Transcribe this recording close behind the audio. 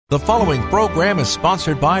The following program is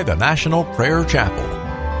sponsored by the National Prayer Chapel.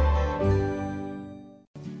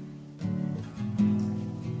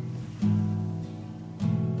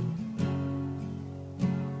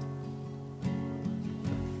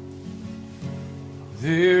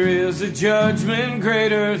 There is a judgment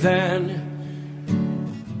greater than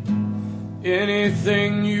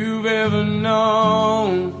anything you've ever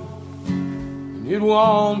known. It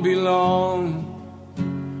won't be long.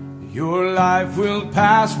 Your life will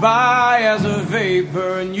pass by as a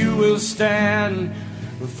vapor, and you will stand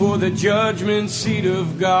before the judgment seat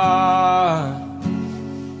of God.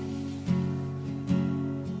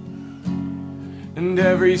 And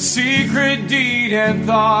every secret deed and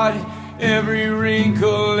thought, every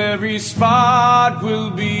wrinkle, every spot will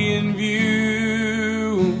be in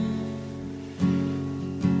view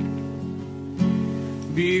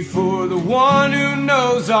before the one who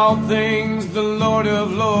knows all things, the Lord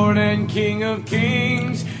of Lords and King of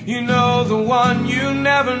Kings. You know, the one you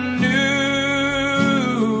never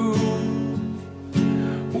knew.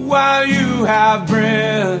 While you have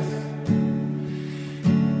breath,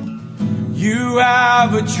 you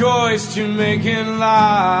have a choice to make in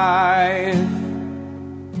life.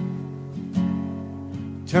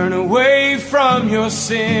 Turn away from your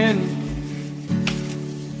sin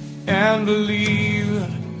and believe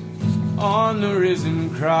on the risen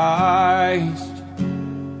Christ.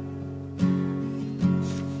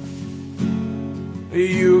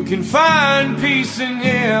 You can find peace in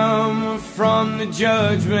Him from the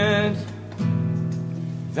judgment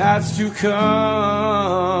that's to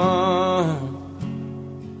come.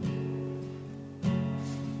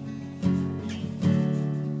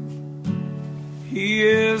 He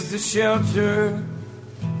is the shelter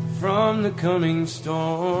from the coming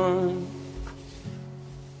storm.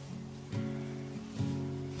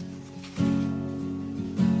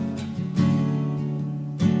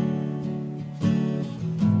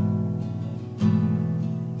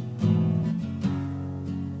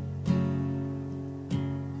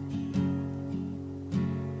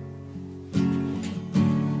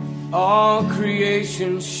 All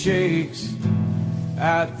creation shakes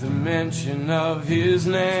at the mention of His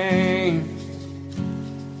name.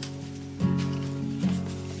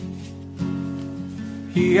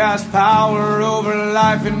 He has power over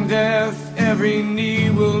life and death. Every knee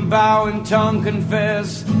will bow and tongue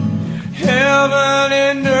confess. Heaven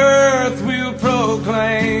and earth will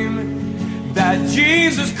proclaim that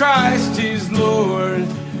Jesus Christ is Lord.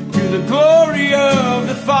 To the glory of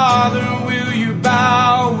the Father, will you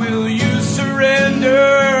bow? Will you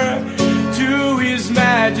surrender to His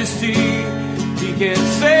majesty? He can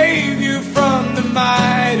save you from the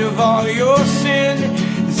might of all your sin.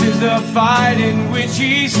 This is the fight in which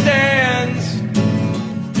He stands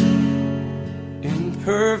in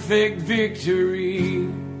perfect victory.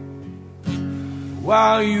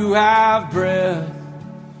 While you have breath,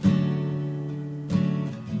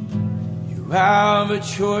 you have a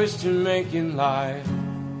choice to make in life.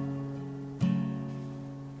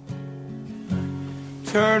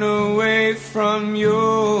 Turn away from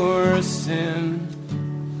your sin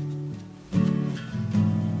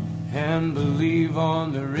and believe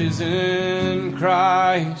on the risen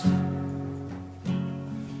Christ.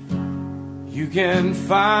 You can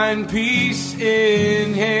find peace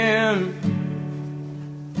in Him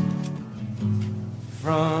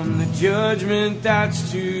from the judgment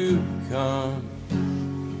that's to come.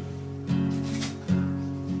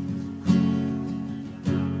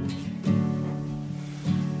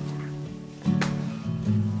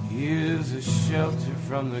 He is a shelter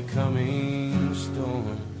from the coming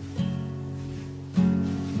storm.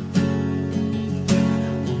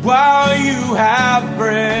 While you have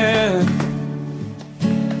breath,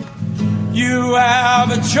 you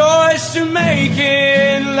have a choice to make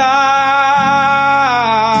in life.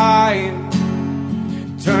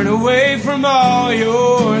 Turn away from all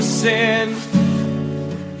your sin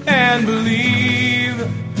and believe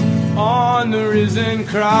on the risen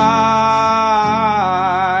Christ.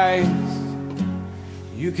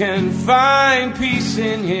 You can find peace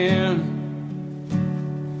in Him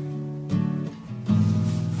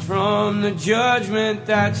from the judgment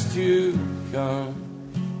that's to come.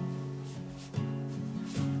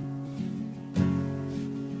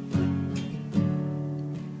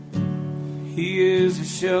 He is a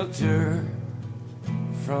shelter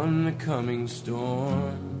from the coming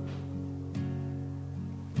storm.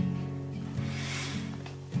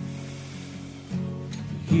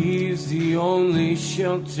 He's the only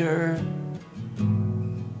shelter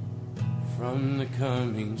from the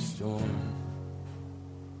coming storm.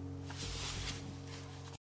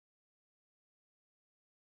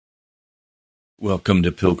 Welcome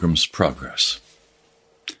to Pilgrim's Progress.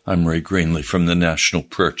 I'm Ray Greenley from the National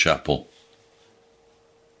Prayer Chapel.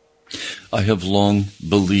 I have long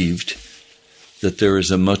believed that there is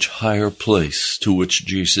a much higher place to which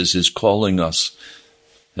Jesus is calling us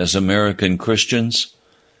as American Christians,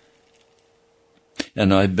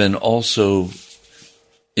 and I've been also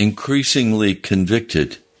increasingly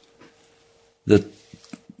convicted that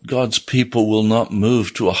God's people will not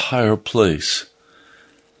move to a higher place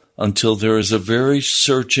until there is a very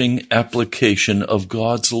searching application of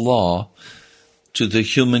God's law to the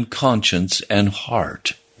human conscience and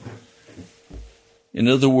heart. In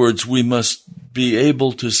other words, we must be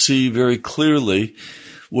able to see very clearly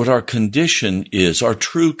what our condition is, our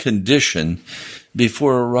true condition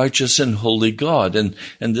before a righteous and holy God. And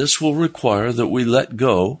this will require that we let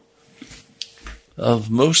go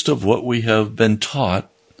of most of what we have been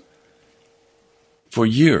taught for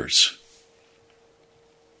years.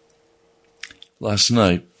 Last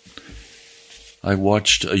night, I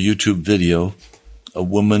watched a YouTube video, a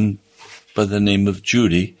woman by the name of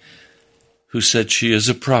Judy, who said she is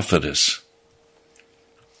a prophetess.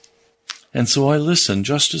 And so I listened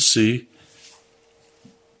just to see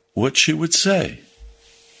what she would say.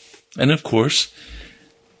 And of course,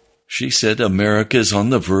 she said America is on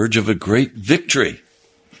the verge of a great victory,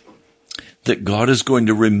 that God is going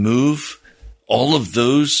to remove all of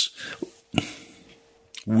those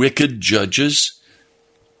wicked judges.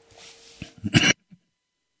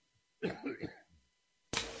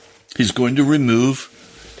 He's going to remove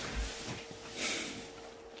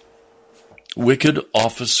wicked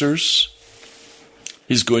officers.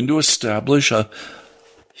 He's going to establish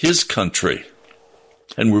his country,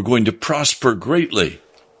 and we're going to prosper greatly.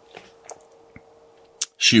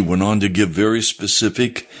 She went on to give very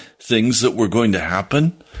specific things that were going to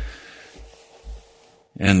happen.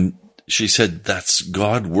 And she said that's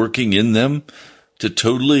God working in them to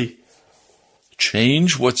totally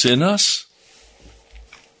change what's in us.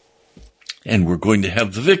 And we're going to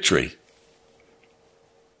have the victory.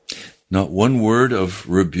 Not one word of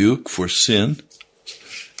rebuke for sin.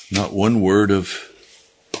 Not one word of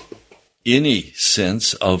any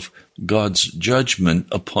sense of God's judgment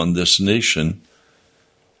upon this nation.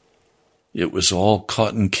 It was all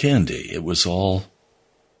cotton candy. It was all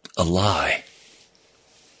a lie.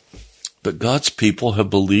 But God's people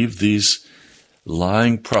have believed these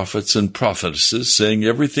lying prophets and prophetesses saying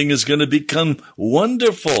everything is going to become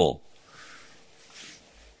wonderful.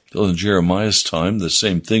 Well, in Jeremiah's time, the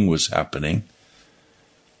same thing was happening.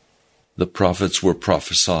 The prophets were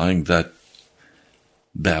prophesying that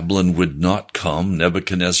Babylon would not come,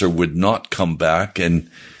 Nebuchadnezzar would not come back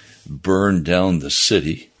and burn down the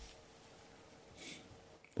city.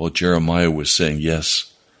 Well, Jeremiah was saying,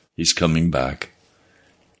 yes, he's coming back.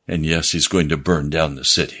 And yes, he's going to burn down the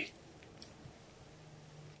city.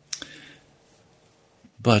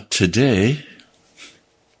 But today,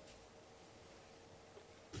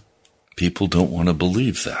 people don't want to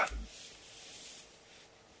believe that.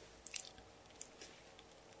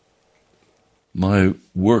 My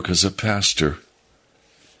work as a pastor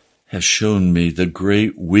has shown me the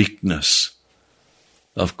great weakness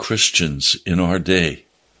of Christians in our day.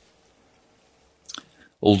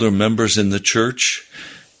 Older members in the church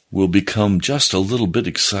will become just a little bit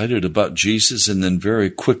excited about Jesus, and then very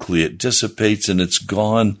quickly it dissipates and it's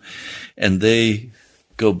gone, and they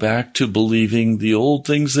go back to believing the old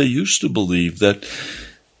things they used to believe, that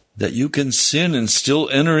you can sin and still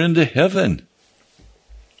enter into heaven,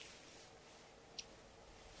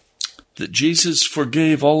 that Jesus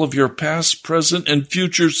forgave all of your past, present, and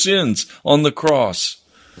future sins on the cross.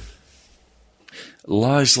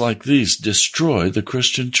 Lies like these destroy the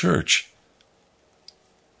Christian church.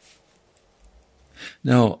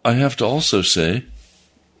 Now, I have to also say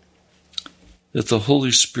that the Holy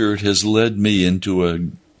Spirit has led me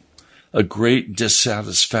into a great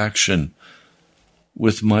dissatisfaction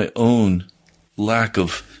with my own lack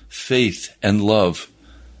of faith and love.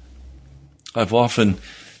 I've often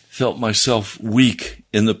felt myself weak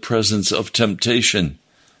in the presence of temptation.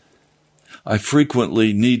 I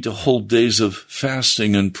frequently need to hold days of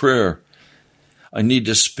fasting and prayer. I need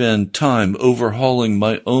to spend time overhauling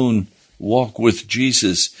my own walk with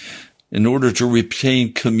Jesus in order to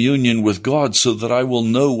retain communion with God so that I will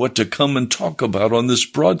know what to come and talk about on this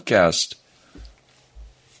broadcast.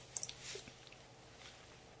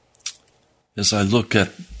 As I look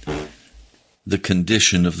at the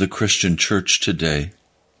condition of the Christian church today,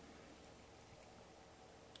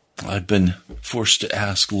 I've been forced to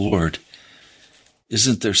ask, Lord,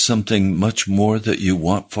 isn't there something much more that you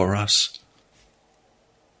want for us?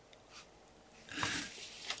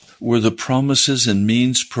 Were the promises and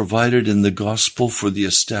means provided in the gospel for the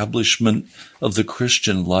establishment of the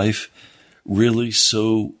Christian life really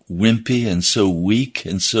so wimpy and so weak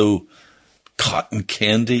and so cotton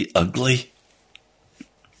candy ugly?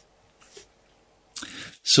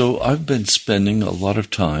 So I've been spending a lot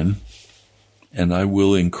of time, and I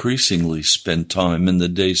will increasingly spend time in the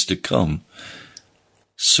days to come,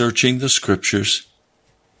 searching the Scriptures.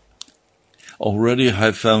 Already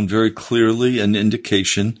I've found very clearly an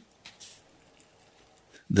indication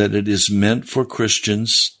that it is meant for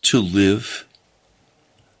Christians to live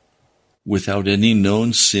without any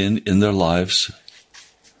known sin in their lives,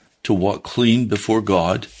 to walk clean before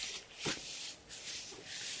God,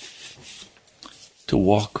 to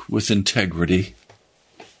walk with integrity,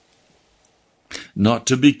 not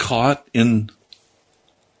to be caught in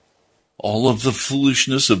all of the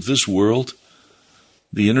foolishness of this world,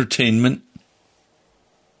 the entertainment.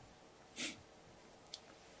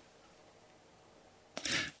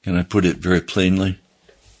 Can I put it very plainly?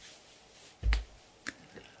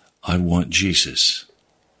 I want Jesus,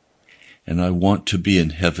 and I want to be in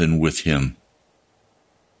heaven with him.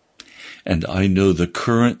 And I know the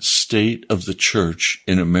current state of the church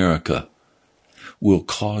in America will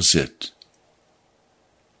cause it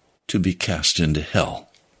to be cast into hell.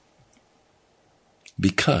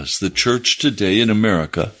 Because the church today in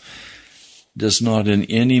America does not in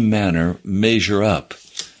any manner measure up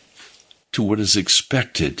to what is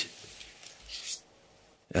expected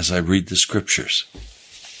as I read the Scriptures.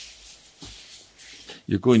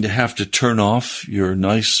 You're going to have to turn off your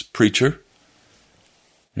nice preacher,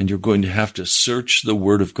 and you're going to have to search the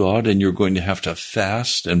Word of God, and you're going to have to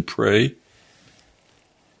fast and pray.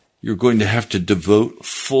 You're going to have to devote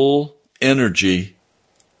full energy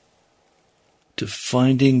to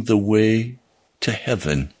finding the way to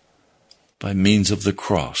heaven by means of the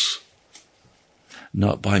cross,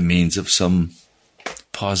 not by means of some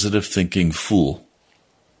positive thinking fool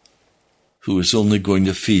who is only going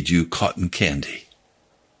to feed you cotton candy,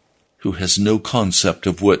 who has no concept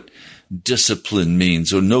of what discipline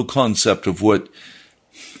means or no concept of what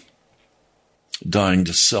dying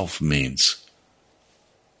to self means.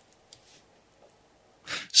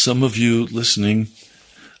 Some of you listening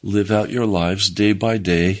live out your lives day by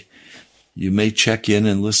day. You may check in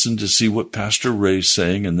and listen to see what Pastor Ray's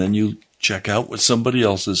saying, and then you check out what somebody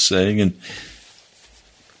else is saying,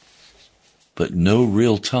 but no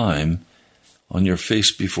real time on your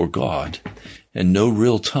face before God, and no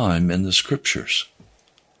real time in the Scriptures.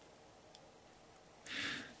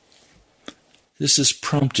 This has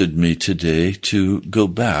prompted me today to go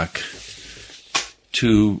back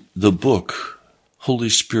to the book Holy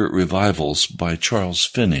Spirit Revivals by Charles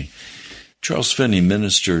Finney. Charles Finney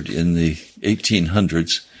ministered in the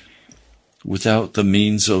 1800s without the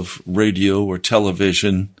means of radio or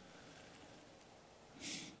television.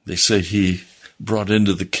 They say he brought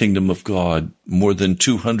into the kingdom of God more than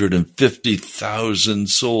 250,000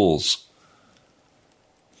 souls.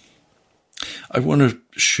 I want to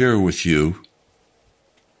share with you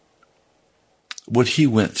what he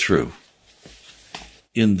went through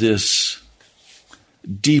in this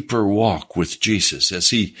deeper walk with Jesus as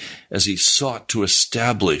he sought to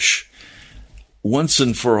establish once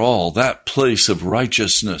and for all that place of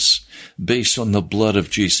righteousness based on the blood of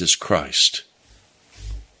Jesus Christ.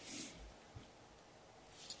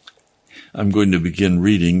 I'm going to begin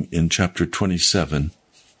reading in chapter 27,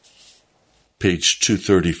 page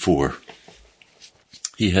 234.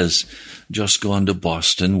 He has just gone to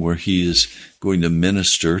Boston, where he is going to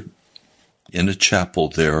minister in a chapel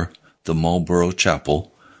there, the Marlborough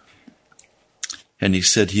Chapel. And he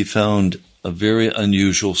said he found a very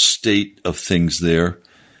unusual state of things there.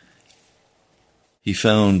 He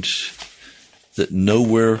found that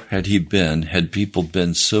nowhere had people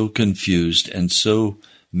been so confused and so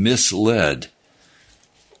misled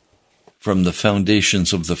from the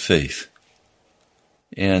foundations of the faith.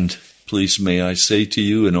 And please may I say to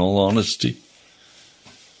you in all honesty,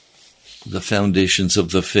 the foundations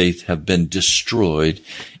of the faith have been destroyed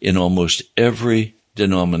in almost every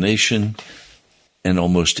denomination and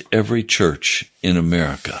almost every church in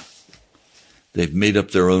America. They've made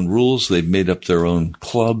up their own rules, they've made up their own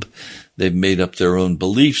club, they've made up their own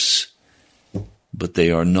beliefs, but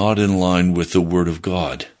they are not in line with the Word of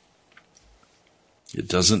God. It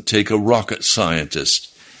doesn't take a rocket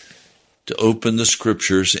scientist to open the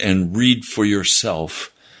Scriptures and read for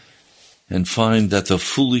yourself and find that the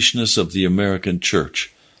foolishness of the American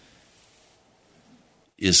church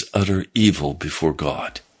is utter evil before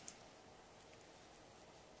God.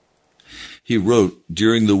 He wrote,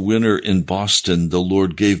 during the winter in Boston, the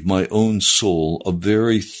Lord gave my own soul a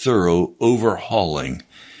very thorough overhauling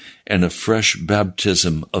and a fresh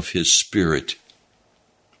baptism of His Spirit.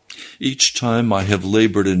 Each time I have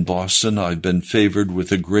labored in Boston, I've been favored with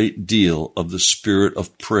a great deal of the spirit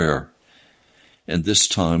of prayer, and this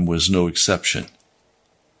time was no exception.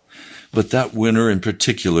 But that winter in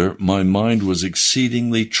particular, my mind was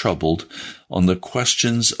exceedingly troubled on the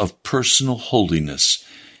questions of personal holiness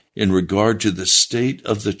in regard to the state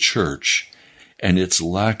of the church and its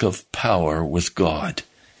lack of power with God.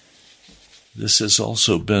 This has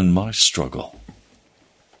also been my struggle.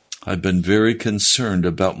 I've been very concerned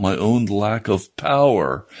about my own lack of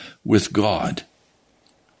power with God.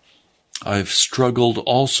 I've struggled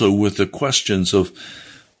also with the questions of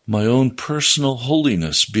my own personal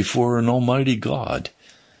holiness before an almighty God.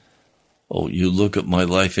 Oh, you look at my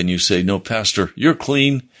life and you say, "No, Pastor, you're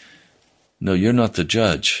clean." No, you're not the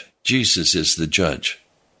judge. Jesus is the judge.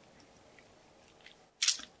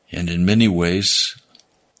 And in many ways,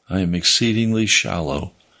 I am exceedingly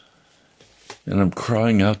shallow. And I'm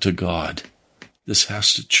crying out to God, this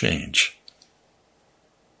has to change.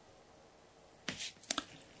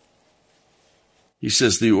 He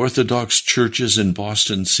says the Orthodox churches in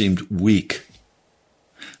Boston seemed weak,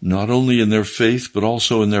 not only in their faith, but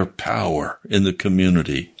also in their power in the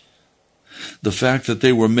community. The fact that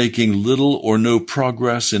they were making little or no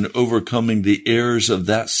progress in overcoming the errors of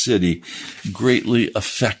that city greatly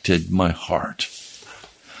affected my heart.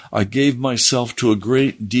 I gave myself to a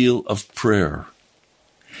great deal of prayer.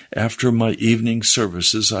 After my evening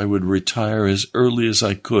services, I would retire as early as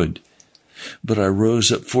I could, but I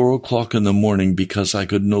rose at 4 o'clock in the morning because I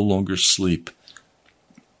could no longer sleep.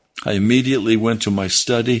 I immediately went to my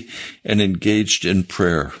study and engaged in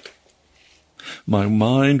prayer. My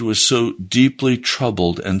mind was so deeply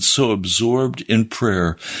troubled and so absorbed in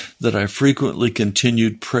prayer that I frequently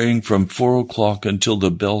continued praying from 4 o'clock until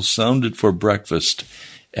the bell sounded for breakfast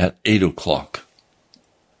at 8 o'clock.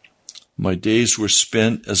 My days were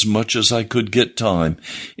spent as much as I could get time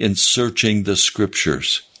in searching the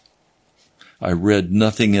Scriptures. I read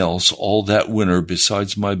nothing else all that winter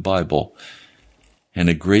besides my Bible, and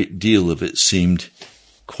a great deal of it seemed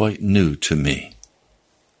quite new to me.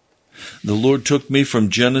 The Lord took me from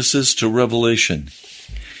Genesis to Revelation.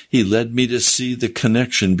 He led me to see the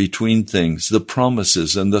connection between things, the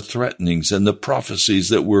promises and the threatenings and the prophecies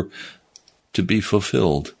that were to be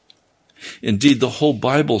fulfilled. Indeed, the whole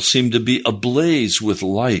Bible seemed to be ablaze with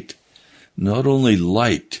light. Not only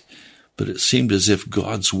light, but it seemed as if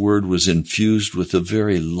God's word was infused with the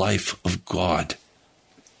very life of God.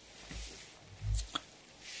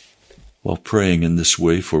 While praying in this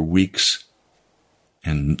way for weeks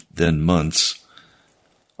and then months,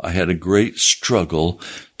 I had a great struggle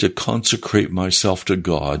to consecrate myself to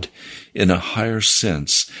God in a higher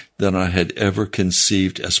sense than I had ever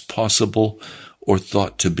conceived as possible or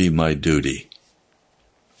thought to be my duty.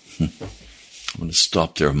 I'm going to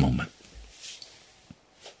stop there a moment.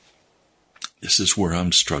 This is where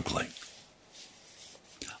I'm struggling.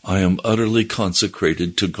 I am utterly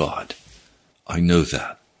consecrated to God. I know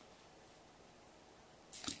that.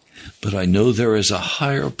 But I know there is a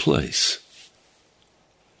higher place.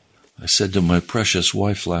 I said to my precious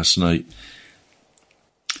wife last night,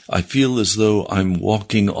 I feel as though I'm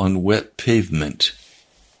walking on wet pavement,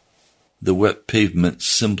 the wet pavement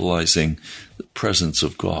symbolizing the presence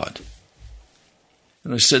of God.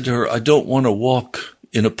 And I said to her, I don't want to walk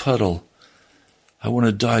in a puddle. I want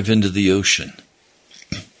to dive into the ocean.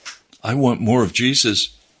 I want more of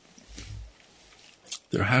Jesus.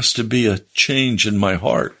 There has to be a change in my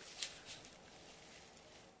heart.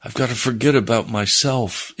 I've got to forget about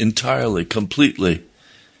myself entirely, completely,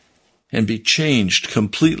 and be changed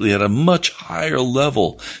completely at a much higher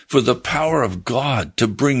level for the power of God to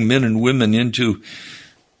bring men and women into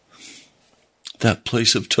that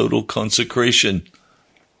place of total consecration.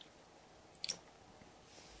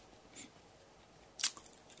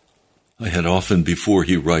 I had often before,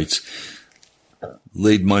 he writes,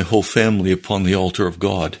 laid my whole family upon the altar of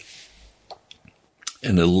God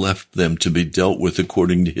and had left them to be dealt with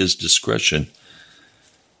according to his discretion.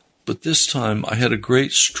 But this time I had a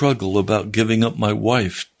great struggle about giving up my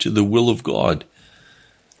wife to the will of God.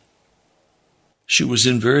 She was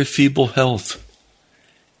in very feeble health,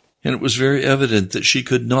 and it was very evident that she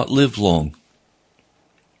could not live long.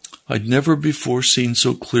 I'd never before seen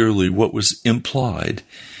so clearly what was implied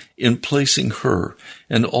in placing her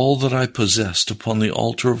and all that I possessed upon the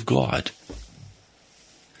altar of God.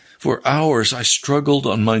 For hours I struggled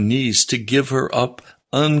on my knees to give her up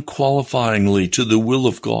unqualifyingly to the will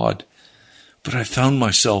of God, but I found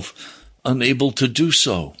myself unable to do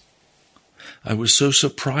so. I was so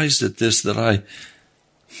surprised at this that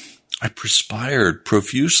I I perspired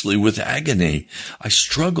profusely with agony. I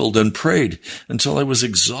struggled and prayed until I was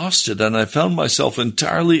exhausted, and I found myself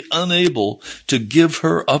entirely unable to give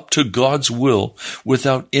her up to God's will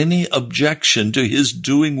without any objection to his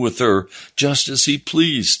doing with her just as he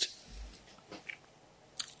pleased.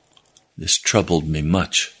 This troubled me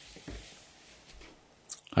much.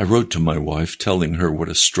 I wrote to my wife telling her what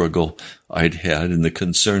a struggle I'd had and the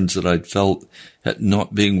concerns that I'd felt at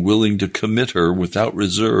not being willing to commit her without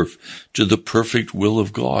reserve to the perfect will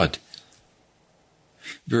of God.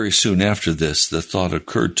 Very soon after this, the thought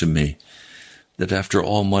occurred to me that after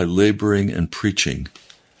all my laboring and preaching,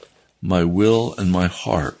 my will and my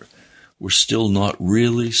heart were still not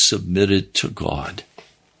really submitted to God.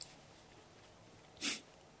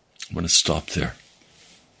 I'm going to stop there.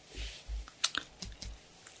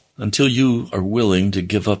 Until you are willing to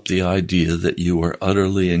give up the idea that you are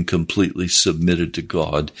utterly and completely submitted to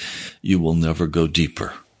God, you will never go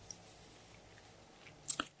deeper.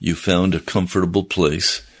 You found a comfortable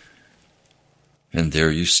place, and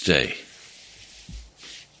there you stay.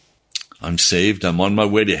 I'm saved. I'm on my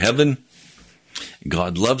way to heaven.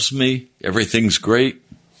 God loves me. Everything's great.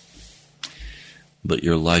 But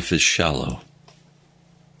your life is shallow.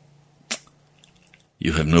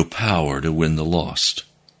 You have no power to win the lost.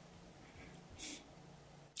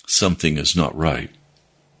 Something is not right.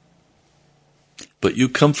 But you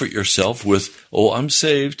comfort yourself with, oh, I'm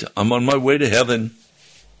saved. I'm on my way to heaven.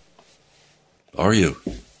 Are you?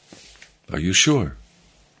 Are you sure?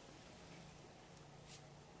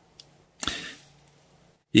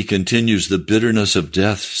 He continues, the bitterness of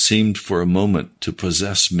death seemed for a moment to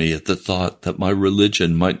possess me at the thought that my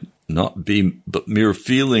religion might not be but mere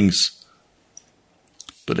feelings.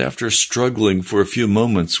 But after struggling for a few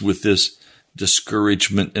moments with this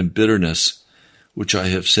discouragement and bitterness, which I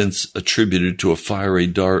have since attributed to a fiery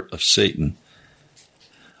dart of Satan,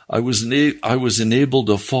 I was enabled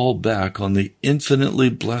to fall back on the infinitely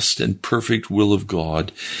blessed and perfect will of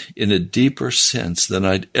God in a deeper sense than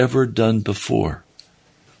I'd ever done before.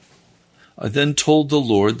 I then told the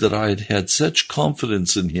Lord that I had had such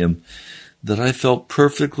confidence in him that I felt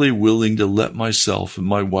perfectly willing to let myself and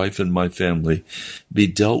my wife and my family be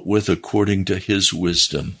dealt with according to his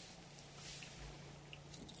wisdom.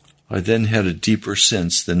 I then had a deeper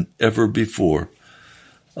sense than ever before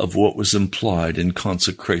of what was implied in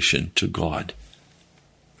consecration to God.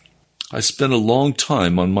 I spent a long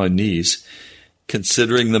time on my knees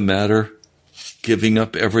considering the matter, giving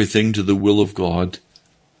up everything to the will of God,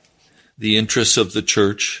 the interests of the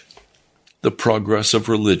church, the progress of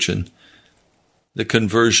religion, the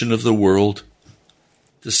conversion of the world,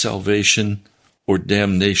 the salvation or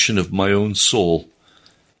damnation of my own soul,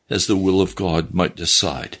 as the will of God might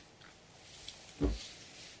decide.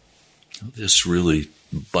 This really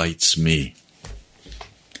bites me.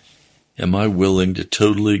 Am I willing to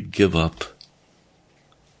totally give up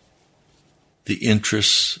the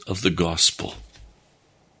interests of the gospel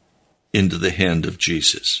into the hand of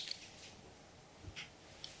Jesus?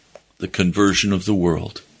 The conversion of the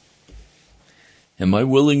world. Am I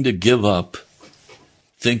willing to give up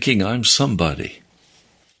thinking I'm somebody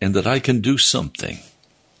and that I can do something?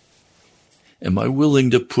 Am I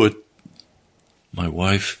willing to put my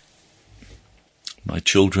wife, my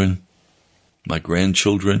children, my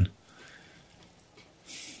grandchildren,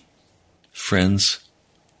 friends,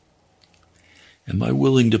 am I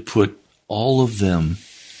willing to put all of them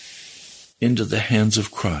into the hands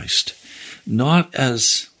of Christ? Not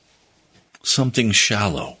as something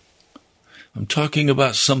shallow. I'm talking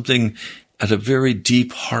about something at a very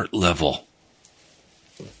deep heart level.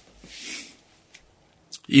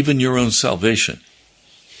 Even your own salvation.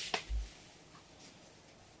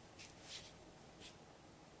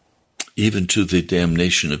 Even to the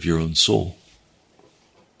damnation of your own soul,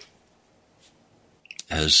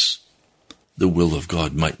 as the will of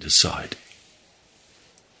God might decide.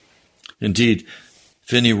 Indeed,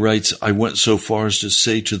 Finney writes, I went so far as to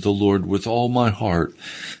say to the Lord with all my heart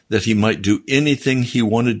that he might do anything he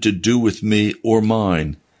wanted to do with me or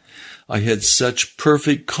mine. I had such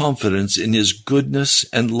perfect confidence in his goodness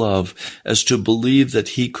and love as to believe that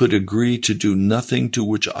he could agree to do nothing to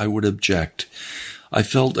which I would object. I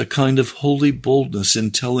felt a kind of holy boldness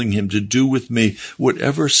in telling him to do with me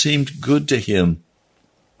whatever seemed good to him.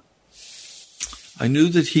 I knew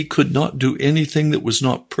that he could not do anything that was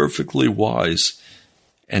not perfectly wise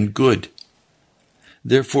and good.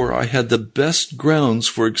 Therefore, I had the best grounds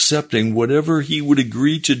for accepting whatever he would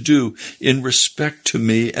agree to do in respect to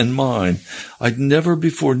me and mine. I'd never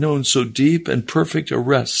before known so deep and perfect a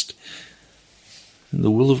rest in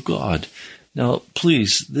the will of God. Now,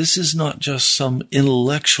 please, this is not just some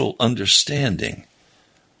intellectual understanding.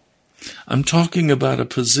 I'm talking about a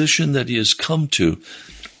position that he has come to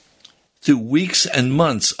through weeks and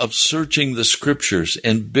months of searching the Scriptures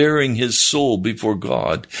and bearing his soul before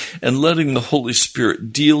God and letting the Holy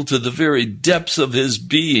Spirit deal to the very depths of his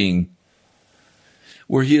being,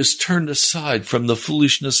 where he has turned aside from the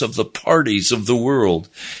foolishness of the parties of the world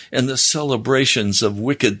and the celebrations of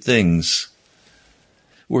wicked things,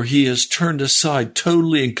 where he has turned aside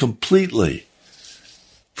totally and completely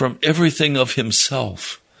from everything of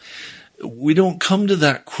himself. We don't come to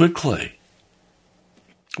that quickly.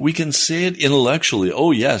 We can say it intellectually.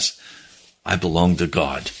 Oh, yes, I belong to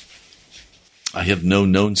God. I have no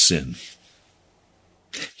known sin.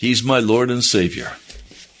 He's my Lord and Savior.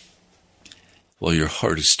 While your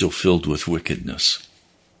heart is still filled with wickedness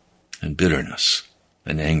and bitterness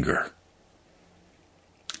and anger.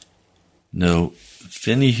 No,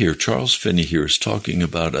 Charles Finney here is talking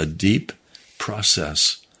about a deep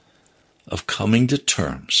process of coming to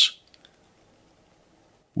terms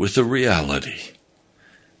with the reality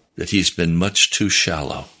that he's been much too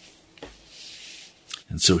shallow.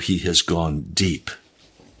 And so he has gone deep.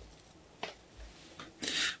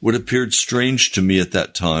 What appeared strange to me at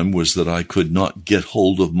that time was that I could not get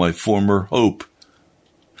hold of my former hope,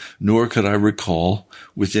 nor could I recall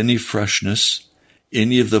with any freshness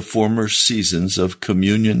any of the former seasons of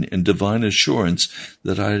communion and divine assurance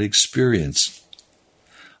that I had experienced.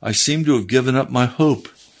 I seemed to have given up my hope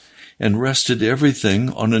and rested everything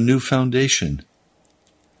on a new foundation.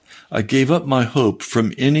 I gave up my hope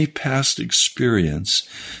from any past experience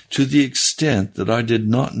to the extent that I did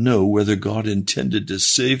not know whether God intended to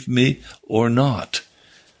save me or not.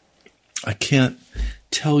 I can't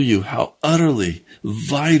tell you how utterly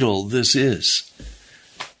vital this is,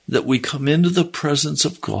 that we come into the presence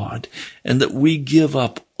of God and that we give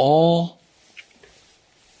up all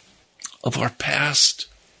of our past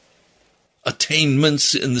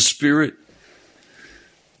attainments in the Spirit,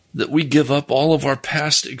 that we give up all of our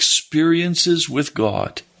past experiences with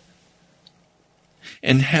God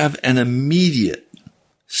and have an immediate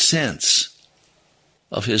sense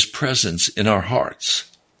of his presence in our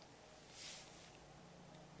hearts.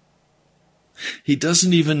 He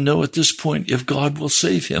doesn't even know at this point if God will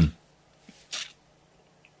save him.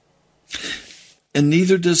 And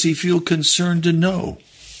neither does he feel concerned to know.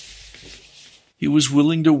 He was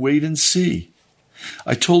willing to wait and see.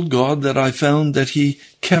 I told God that I found that he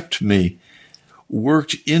kept me,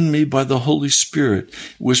 worked in me by the Holy Spirit,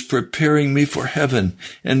 was preparing me for heaven,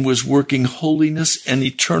 and was working holiness and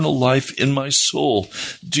eternal life in my soul.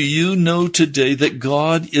 Do you know today that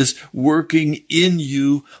God is working in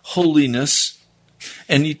you holiness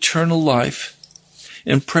and eternal life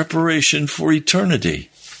in preparation for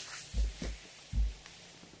eternity?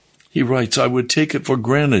 He writes, I would take it for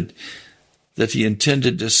granted that he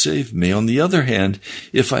intended to save me. On the other hand,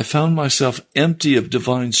 if I found myself empty of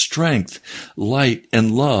divine strength, light,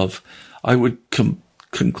 and love, I would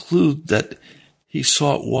conclude that he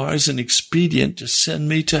saw it wise and expedient to send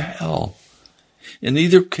me to hell. In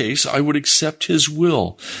either case, I would accept his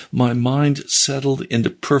will, my mind settled into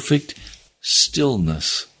perfect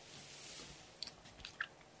stillness.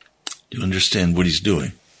 Do you understand what he's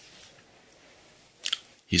doing?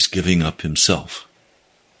 He's giving up himself.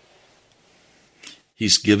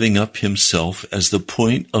 He's giving up himself as the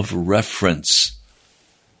point of reference.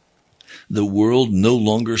 The world no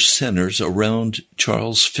longer centers around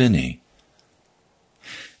Charles Finney.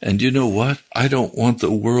 And you know what? I don't want the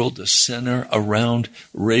world to center around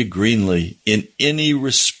Ray Greenlee in any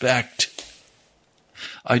respect.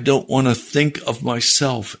 I don't want to think of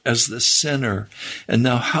myself as the center. And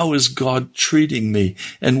now how is God treating me?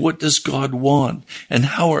 And what does God want? And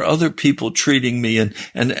how are other people treating me? And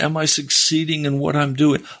am I succeeding in what I'm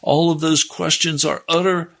doing? All of those questions are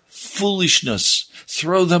utter foolishness.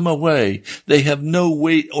 Throw them away. They have no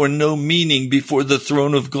weight or no meaning before the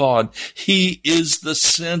throne of God. He is the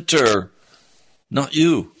center, not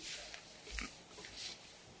you.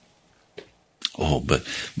 Oh, but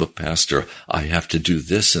Pastor, I have to do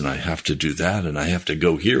this and I have to do that and I have to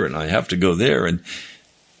go here and I have to go there. And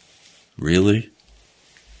really?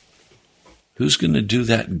 Who's going to do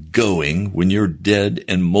that going when you're dead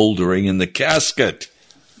and moldering in the casket?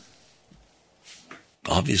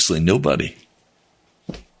 Obviously nobody.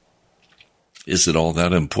 Is it all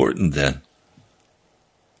that important then?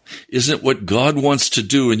 Isn't what God wants to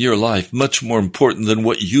do in your life much more important than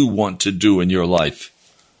what you want to do in your life?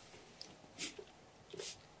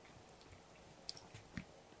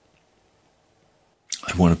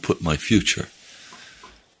 I want to put my future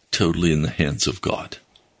totally in the hands of God.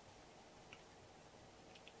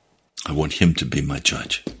 I want him to be my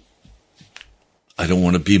judge. I don't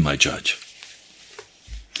want to be my judge.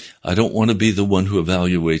 I don't want to be the one who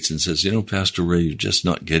evaluates and says, Pastor Ray, you're just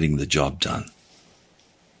not getting the job done.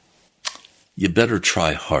 You better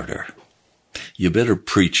try harder. You better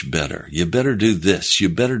preach better. You better do this. You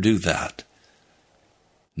better do that.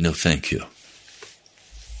 No, thank you.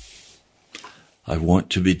 I want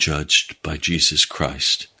to be judged by Jesus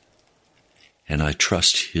Christ, and I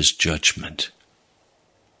trust his judgment.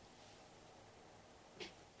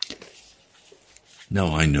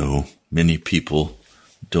 Now, I know many people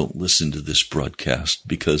don't listen to this broadcast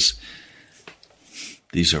because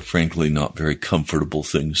these are frankly not very comfortable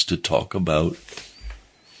things to talk about.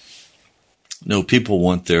 No, people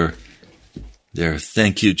want their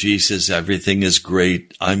thank you, Jesus, everything is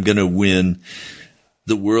great, I'm going to win,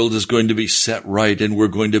 the world is going to be set right, and we're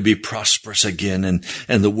going to be prosperous again,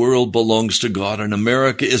 and the world belongs to God, and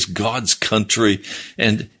America is God's country,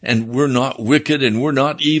 and we're not wicked, and we're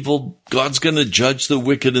not evil. God's going to judge the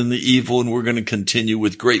wicked and the evil, and we're going to continue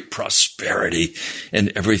with great prosperity,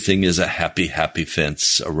 and everything is a happy, happy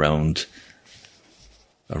fence around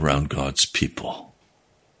God's people.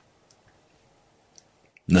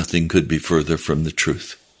 Nothing could be further from the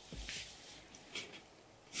truth.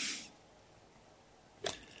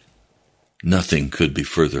 Nothing could be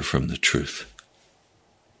further from the truth.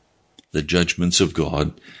 The judgments of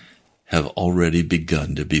God have already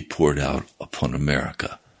begun to be poured out upon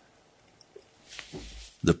America.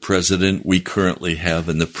 The president we currently have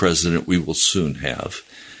and the president we will soon have,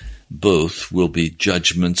 both will be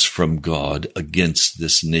judgments from God against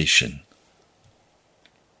this nation.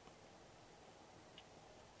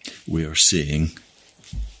 We are seeing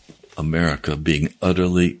America being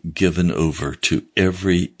utterly given over to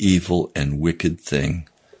every evil and wicked thing,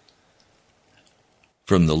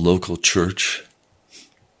 from the local church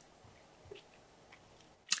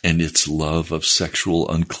and its love of sexual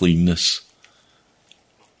uncleanness,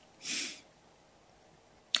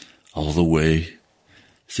 all the way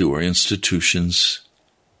through our institutions,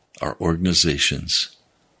 our organizations.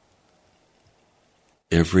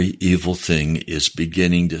 Every evil thing is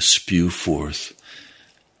beginning to spew forth.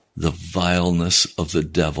 The vileness of the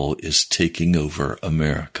devil is taking over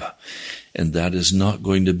America, and that is not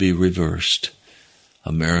going to be reversed.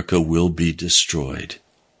 America will be destroyed.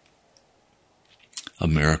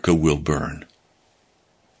 America will burn.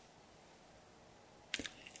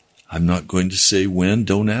 I'm not going to say when.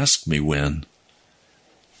 Don't ask me when.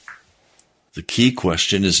 The key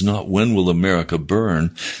question is not when will America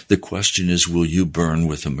burn. The question is, will you burn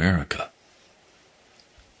with America?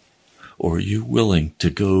 Or are you willing to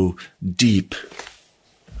go deep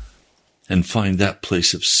and find that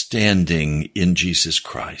place of standing in Jesus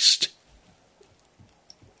Christ?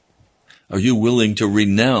 Are you willing to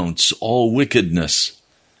renounce all wickedness,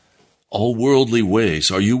 all worldly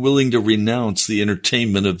ways? Are you willing to renounce the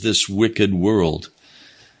entertainment of this wicked world?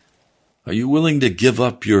 Are you willing to give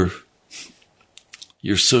up your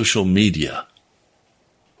social media?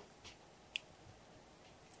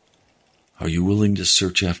 Are you willing to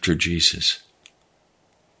search after Jesus?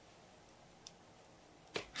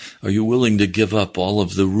 Are you willing to give up all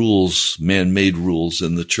of the rules, man-made rules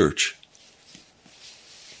in the church,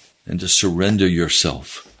 and to surrender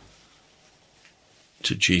yourself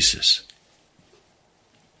to Jesus?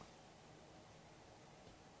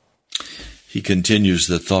 He continues,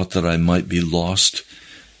 the thought that I might be lost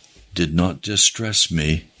did not distress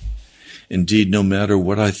me. Indeed, no matter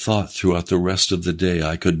what I thought throughout the rest of the day,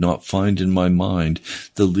 I could not find in my mind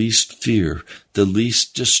the least fear, the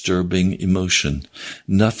least disturbing emotion.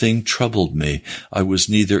 Nothing troubled me. I was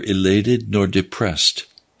neither elated nor depressed.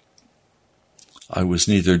 I was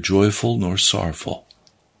neither joyful nor sorrowful.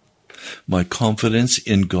 My confidence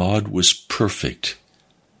in God was perfect.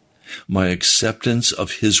 My acceptance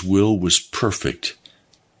of His will was perfect,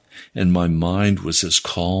 and my mind was as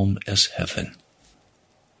calm as heaven.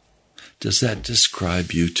 Does that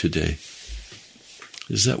describe you today?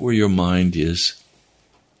 Is that where your mind is?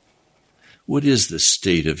 What is the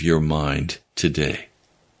state of your mind today?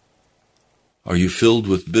 Are you filled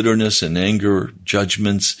with bitterness and anger,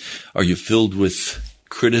 judgments? Are you filled with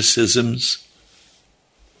criticisms?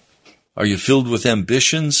 Are you filled with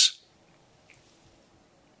ambitions?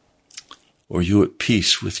 Or are you at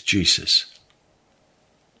peace with Jesus?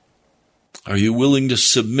 Are you willing to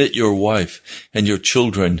submit your wife and your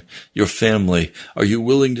children, your family? Are you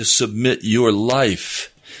willing to submit your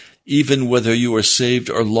life, even whether you are saved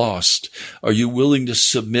or lost? Are you willing to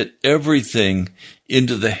submit everything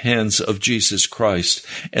into the hands of Jesus Christ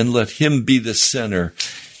and let Him be the center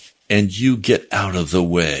and you get out of the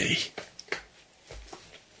way?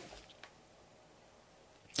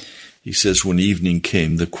 He says, when evening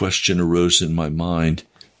came, the question arose in my mind,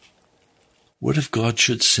 What if God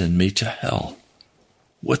should send me to hell?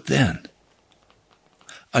 What then?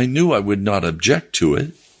 I knew I would not object to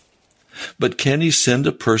it. But can he send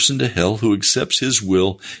a person to hell who accepts his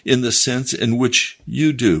will in the sense in which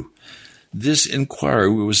you do? This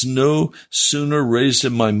inquiry was no sooner raised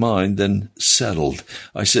in my mind than settled.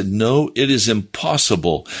 I said, no, it is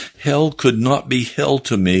impossible. Hell could not be hell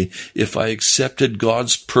to me if I accepted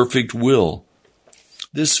God's perfect will.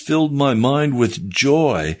 This filled my mind with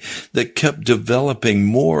joy that kept developing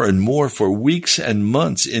more and more for weeks and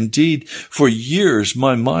months. Indeed, for years,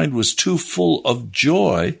 my mind was too full of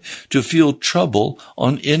joy to feel trouble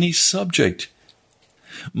on any subject.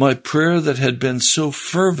 My prayer that had been so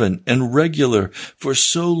fervent and regular for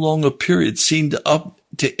so long a period seemed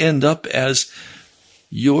to end up as,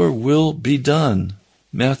 "Your will be done,"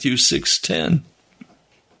 Matthew 6:10.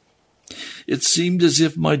 It seemed as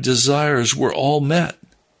if my desires were all met.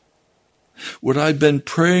 What I'd been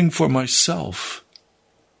praying for myself,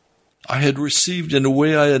 I had received in a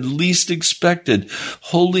way I had least expected.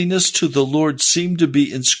 Holiness to the Lord seemed to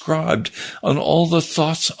be inscribed on all the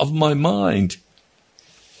thoughts of my mind.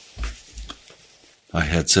 I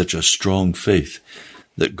had such a strong faith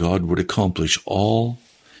that God would accomplish all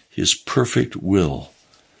his perfect will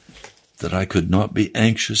that I could not be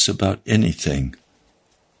anxious about anything.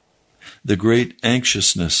 The great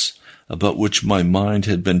anxiousness about which my mind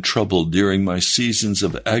had been troubled during my seasons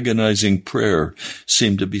of agonizing prayer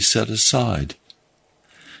seemed to be set aside.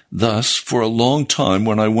 Thus, for a long time,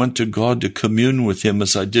 when I went to God to commune with him,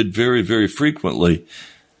 as I did very, very frequently,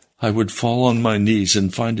 I would fall on my knees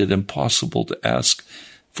and find it impossible to ask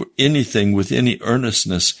for anything with any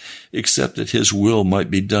earnestness except that his will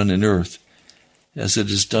might be done in earth as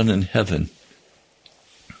it is done in heaven.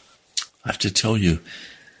 I have to tell you,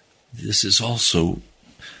 this is also,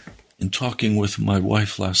 in talking with my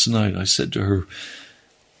wife last night, I said to her,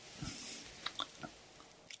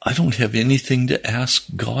 I don't have anything to ask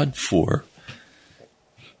God for.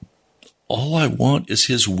 All I want is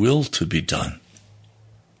his will to be done.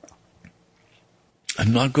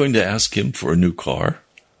 I'm not going to ask him for a new car.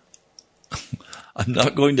 I'm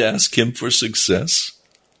not going to ask him for success.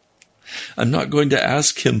 I'm not going to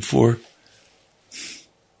ask him for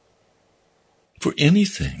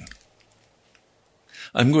anything.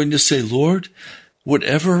 I'm going to say, Lord,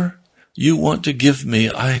 whatever you want to give me,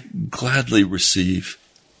 I gladly receive.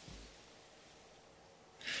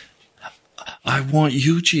 I want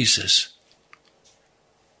you, Jesus.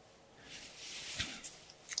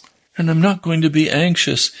 And I'm not going to be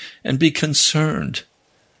anxious and be concerned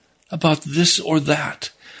about this or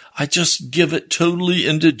that. I just give it totally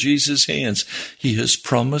into Jesus' hands. He has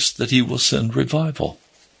promised that he will send revival.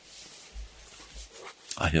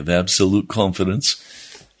 I have absolute confidence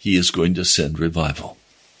he is going to send revival.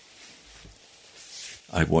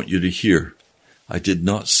 I want you to hear, I did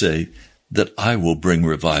not say that I will bring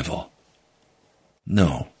revival.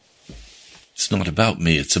 No, it's not about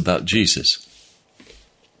me, it's about Jesus.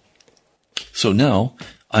 So now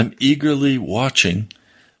I'm eagerly watching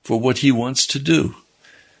for what he wants to do,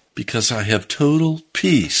 because I have total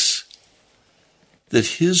peace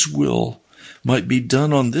that his will might be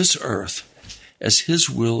done on this earth as his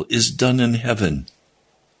will is done in heaven.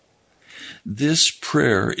 This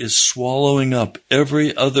prayer is swallowing up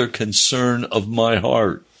every other concern of my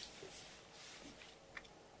heart.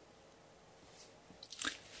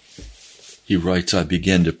 He writes, I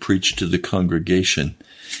began to preach to the congregation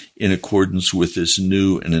in accordance with this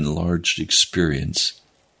new and enlarged experience.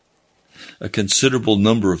 A considerable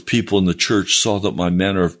number of people in the church saw that my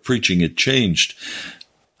manner of preaching had changed.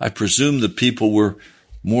 I presume the people were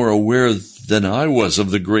more aware than I was of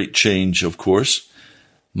the great change, of course.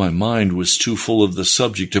 My mind was too full of the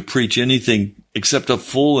subject to preach anything except a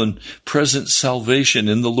full and present salvation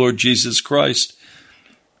in the Lord Jesus Christ.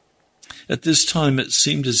 At this time, it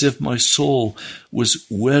seemed as if my soul was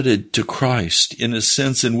wedded to Christ in a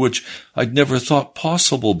sense in which I'd never thought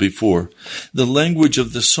possible before. The language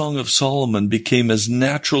of the Song of Solomon became as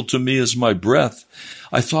natural to me as my breath.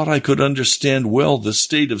 I thought I could understand well the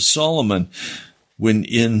state of Solomon when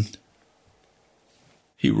he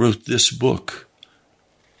wrote this book.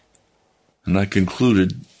 And I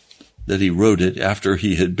concluded that he wrote it after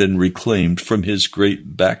he had been reclaimed from his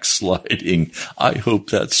great backsliding. I hope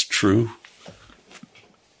that's true.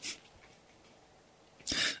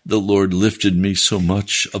 The Lord lifted me so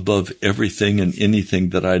much above everything and anything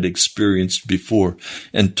that I'd experienced before,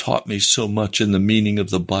 and taught me so much in the meaning of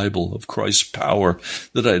the Bible, of Christ's power,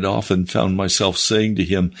 that I'd often found myself saying to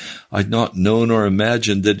him, I'd not known or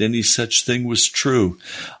imagined that any such thing was true.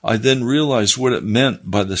 I then realized what it meant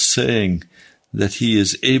by the saying that he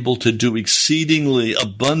is able to do exceedingly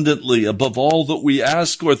abundantly above all that we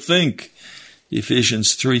ask or think.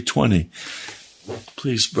 Ephesians 3:20.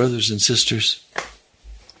 Please, brothers and sisters,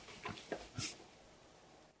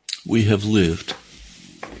 we have lived,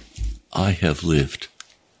 I have lived,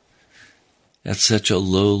 at such a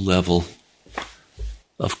low level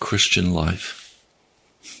of Christian life.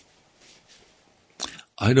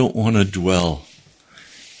 I don't want to dwell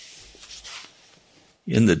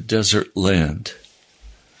in the desert land,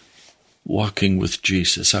 walking with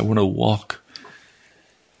Jesus. I want to walk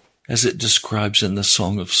as it describes in the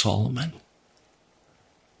Song of Solomon.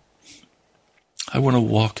 I want to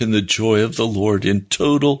walk in the joy of the Lord in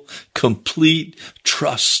total, complete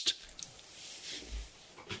trust.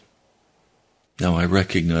 Now, I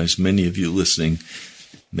recognize many of you listening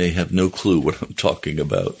may have no clue what I'm talking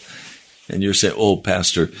about. And you're saying, oh,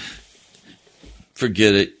 Pastor,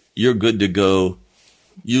 forget it. You're good to go.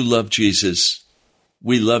 You love Jesus.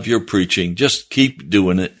 We love your preaching. Just keep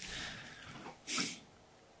doing it.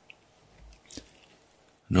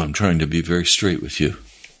 No, I'm trying to be very straight with you.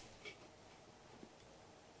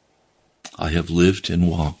 I have lived and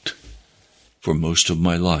walked for most of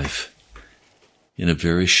my life in a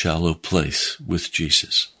very shallow place with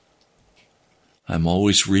Jesus. I'm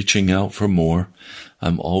always reaching out for more.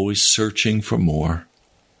 I'm always searching for more.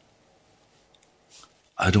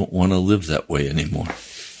 I don't want to live that way anymore.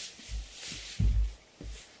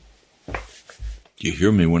 You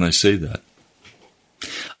hear me when I say that?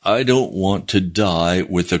 I don't want to die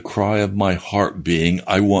with the cry of my heart being,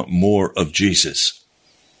 I want more of Jesus.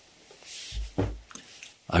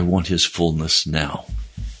 I want his fullness now.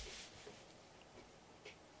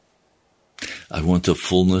 I want the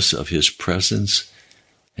fullness of his presence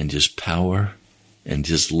and his power and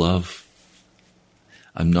his love.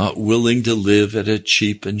 I'm not willing to live at a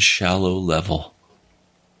cheap and shallow level.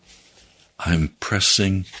 I'm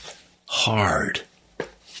pressing hard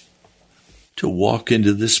to walk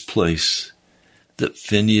into this place that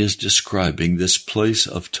Finney is describing, this place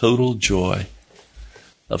of total joy,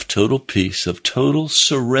 of total peace, of total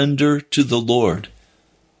surrender to the Lord.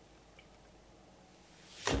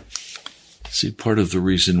 See, part of the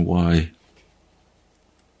reason why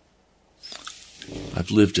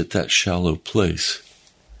I've lived at that shallow place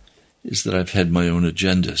is that I've had my own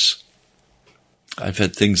agendas. I've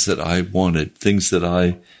had things that I wanted, things that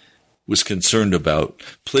I was concerned about,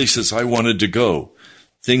 places I wanted to go,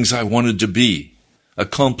 things I wanted to be,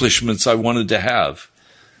 accomplishments I wanted to have.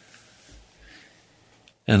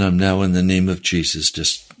 And I'm now, in the name of Jesus,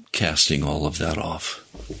 just casting all of that off.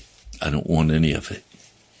 I don't want any of it.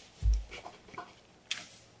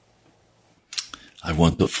 I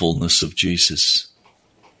want the fullness of Jesus.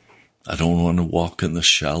 I don't want to walk in the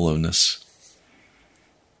shallowness.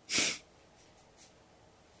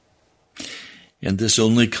 And this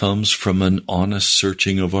only comes from an honest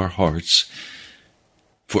searching of our hearts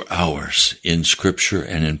for hours in Scripture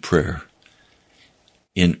and in prayer,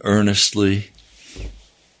 in earnestly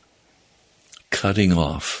cutting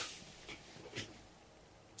off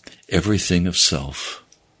everything of self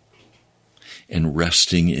and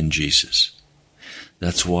resting in Jesus.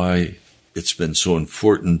 That's why it's been so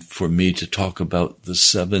important for me to talk about the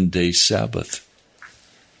 7-day Sabbath,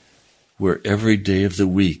 where every day of the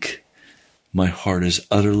week my heart is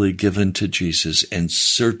utterly given to Jesus and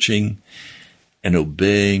searching and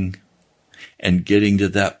obeying and getting to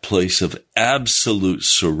that place of absolute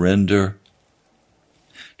surrender,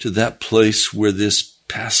 to that place where this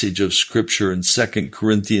passage of Scripture in 2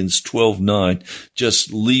 Corinthians 12:9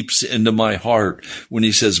 just leaps into my heart when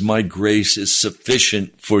he says, my grace is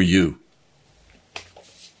sufficient for you.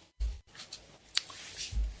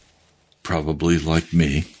 Probably like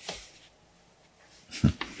me,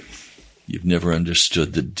 you've never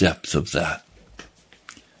understood the depth of that.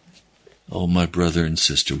 Oh, my brother and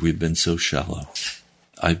sister, we've been so shallow.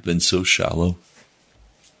 I've been so shallow.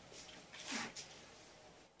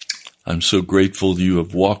 I'm so grateful you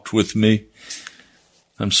have walked with me.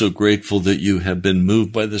 I'm so grateful that you have been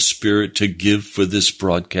moved by the Spirit to give for this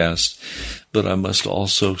broadcast. But I must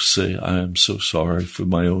also say I am so sorry for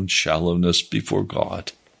my own shallowness before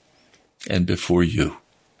God and before you.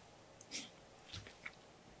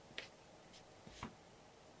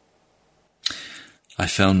 I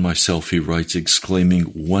found myself, he writes,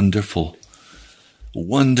 exclaiming, wonderful,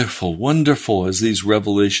 wonderful, wonderful, as these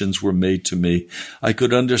revelations were made to me. I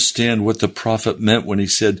could understand what the prophet meant when he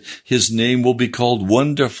said, his name will be called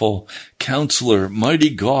Wonderful, Counselor, Mighty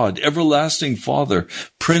God, Everlasting Father,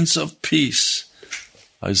 Prince of Peace.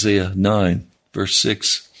 Isaiah 9, verse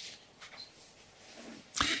 6.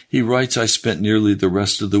 He writes, I spent nearly the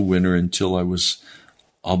rest of the winter until I was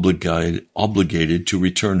obligated to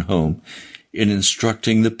return home in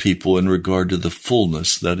instructing the people in regard to the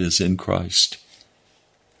fullness that is in Christ.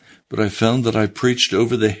 But I found that I preached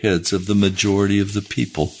over the heads of the majority of the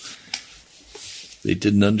people. They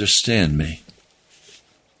didn't understand me.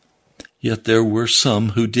 Yet there were some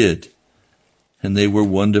who did, and they were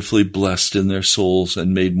wonderfully blessed in their souls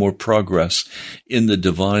and made more progress in the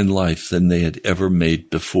divine life than they had ever made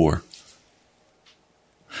before.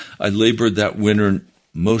 I labored that winter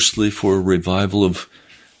mostly for a revival of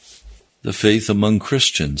the faith among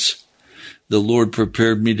Christians. The Lord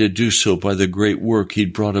prepared me to do so by the great work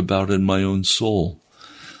He'd brought about in my own soul.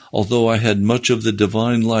 Although I had much of the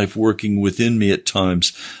divine life working within me at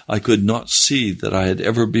times, I could not see that I had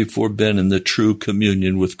ever before been in the true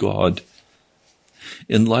communion with God.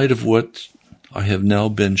 In light of what I have now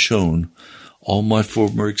been shown, all my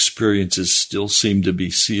former experiences still seem to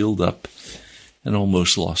be sealed up and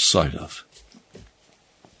almost lost sight of.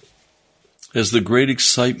 As the great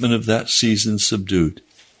excitement of that season subdued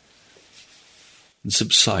and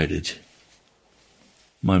subsided,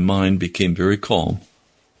 my mind became very calm.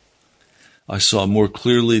 I saw more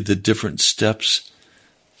clearly the different steps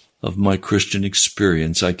of my Christian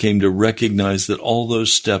experience. I came to recognize that all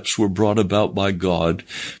those steps were brought about by God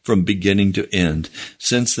from beginning to end.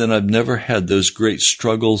 Since then, I've never had those great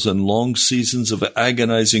struggles and long seasons of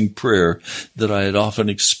agonizing prayer that I had often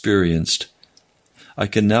experienced. I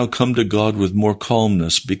can now come to God with more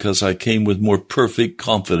calmness because I came with more perfect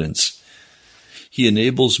confidence. He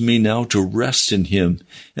enables me now to rest in Him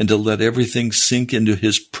and to let everything sink into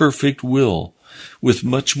His perfect will with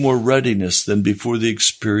much more readiness than before the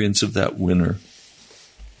experience of that winter.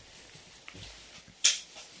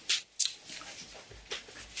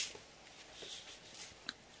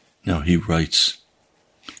 Now he writes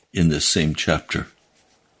in this same chapter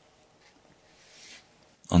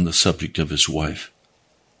on the subject of his wife.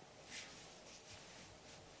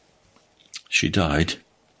 She died,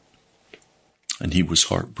 and he was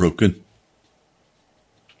heartbroken.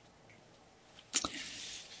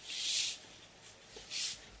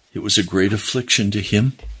 It was a great affliction to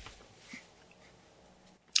him,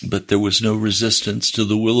 but there was no resistance to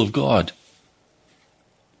the will of God.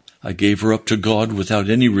 I gave her up to God without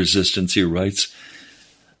any resistance, he writes,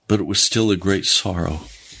 but it was still a great sorrow.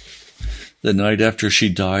 The night after she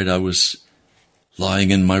died, I was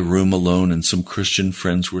lying in my room alone, and some Christian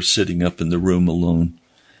friends were sitting up in the room alone.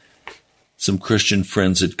 Some Christian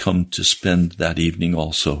friends had come to spend that evening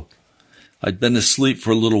also. I'd been asleep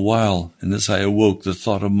for a little while, and as I awoke, the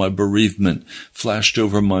thought of my bereavement flashed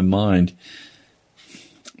over my mind.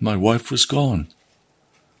 My wife was gone.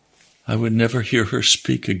 I would never hear her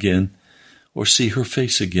speak again or see her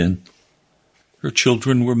face again. Her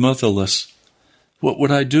children were motherless. What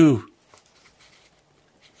would I do?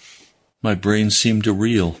 My brain seemed to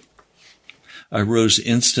reel. I rose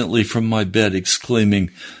instantly from my bed,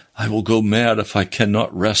 exclaiming, I will go mad if I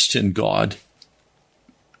cannot rest in God.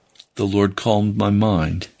 The Lord calmed my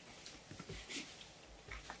mind.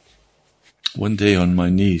 One day on my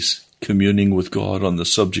knees, communing with God on the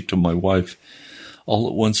subject of my wife, all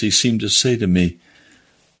at once he seemed to say to me,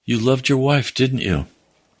 You loved your wife, didn't you?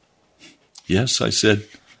 Yes, I said.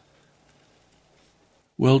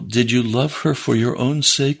 Well, did you love her for your own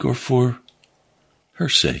sake or for her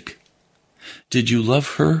sake? Did you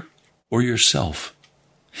love her or yourself?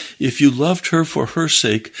 If you loved her for her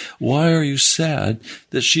sake, why are you sad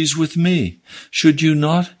that she's with me? Should you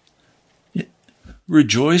not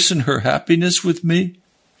rejoice in her happiness with me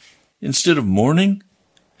instead of mourning?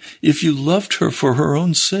 If you loved her for her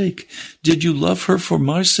own sake, did you love her for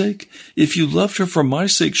my sake? If you loved her for my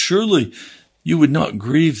sake, surely you would not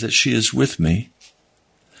grieve that she is with me.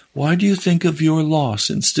 Why do you think of your loss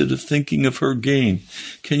instead of thinking of her gain?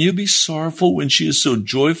 Can you be sorrowful when she is so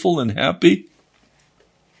joyful and happy?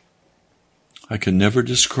 I can never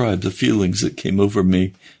describe the feelings that came over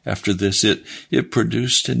me after this. It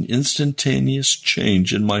produced an instantaneous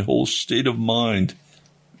change in my whole state of mind.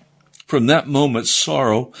 From that moment,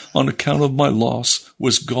 sorrow on account of my loss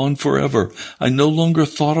was gone forever. I no longer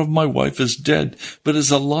thought of my wife as dead, but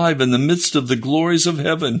as alive in the midst of the glories of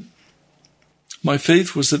heaven. My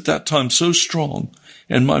faith was at that time so strong,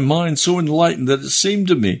 and my mind so enlightened that it seemed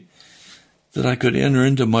to me that I could enter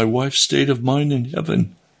into my wife's state of mind in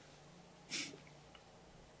heaven.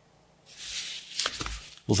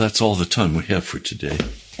 Well, that's all the time we have for today.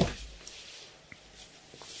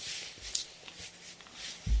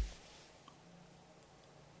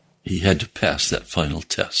 He had to pass that final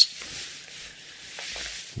test,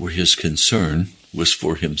 where his concern was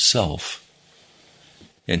for himself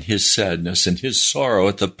and his sadness and his sorrow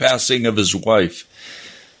at the passing of his wife.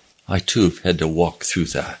 I too have had to walk through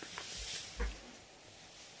that.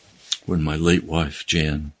 When my late wife,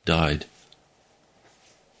 Jan, died,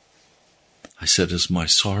 I said, is my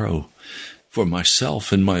sorrow for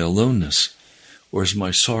myself and my aloneness, or is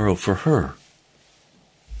my sorrow for her?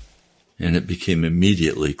 And it became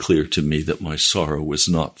immediately clear to me that my sorrow was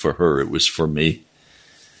not for her, it was for me.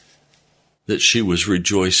 That she was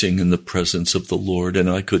rejoicing in the presence of the Lord, and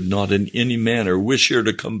I could not in any manner wish her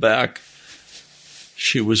to come back.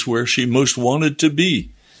 She was where she most wanted to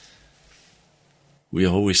be. We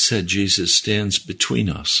always said Jesus stands between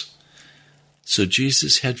us. So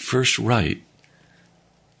Jesus had first right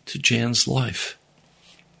to Jan's life.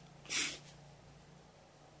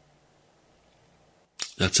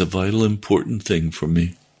 That's a vital, important thing for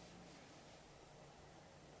me.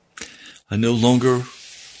 I no longer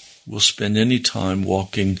will spend any time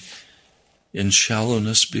walking in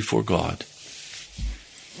shallowness before God.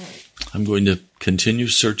 I'm going to continue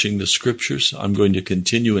searching the Scriptures. I'm going to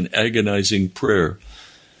continue in agonizing prayer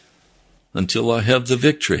until I have the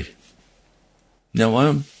victory. Now,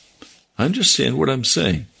 I understand what I'm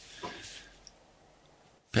saying.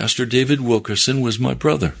 Pastor David Wilkerson was my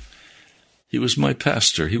brother. He was my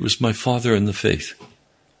pastor. He was my father in the faith.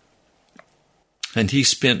 And he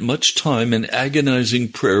spent much time in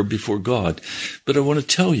agonizing prayer before God. But I want to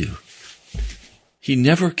tell you, he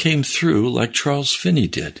never came through like Charles Finney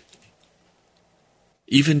did,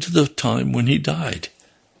 even to the time when he died.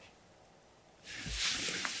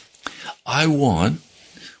 I want,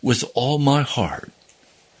 with all my heart,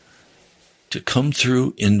 to come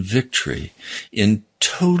through in victory, in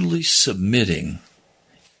totally submitting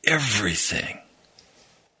everything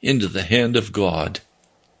into the hand of God.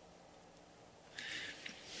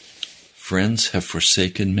 Friends have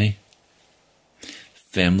forsaken me.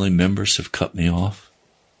 Family members have cut me off.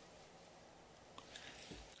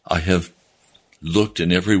 I have looked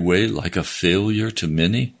in every way like a failure to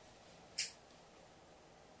many.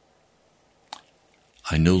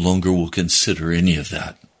 I no longer will consider any of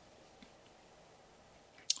that.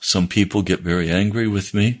 Some people get very angry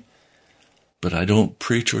with me, but I don't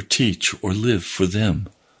preach or teach or live for them.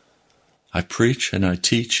 I preach and I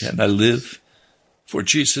teach and I live for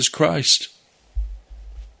Jesus Christ.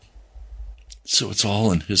 So it's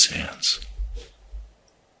all in His hands.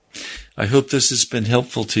 I hope this has been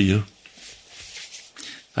helpful to you.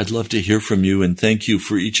 I'd love to hear from you, and thank you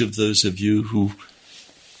for each of those of you who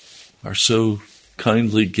are so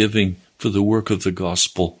kindly giving for the work of the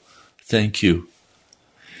gospel. Thank you.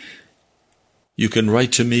 You can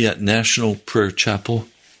write to me at National Prayer Chapel,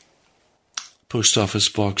 Post Office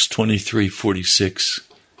Box 2346.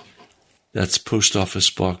 That's Post Office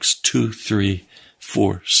Box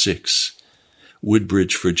 2346,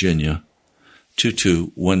 Woodbridge, Virginia,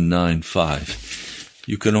 22195.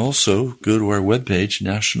 You can also go to our webpage,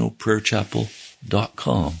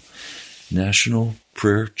 nationalprayerchapel.com,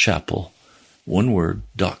 nationalprayerchapel, one word,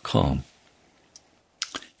 .com.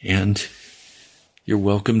 And you're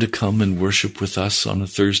welcome to come and worship with us on a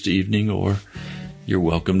Thursday evening, or you're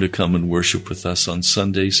welcome to come and worship with us on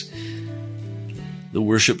Sundays. The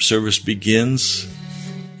worship service begins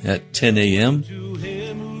at 10 a.m.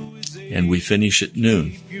 and we finish at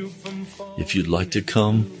noon. If you'd like to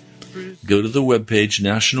come, go to the webpage,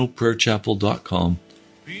 nationalprayerchapel.com,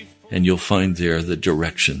 and you'll find there the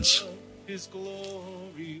directions.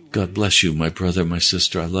 God bless you, my brother, my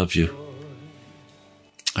sister. I love you.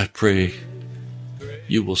 I pray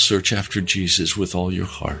you will search after Jesus with all your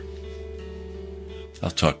heart.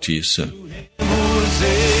 I'll talk to you soon. Who is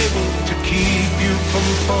able to keep you from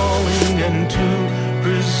falling and to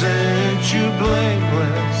present you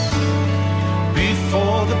blameless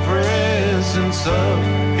before the presence of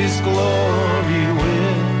His glory.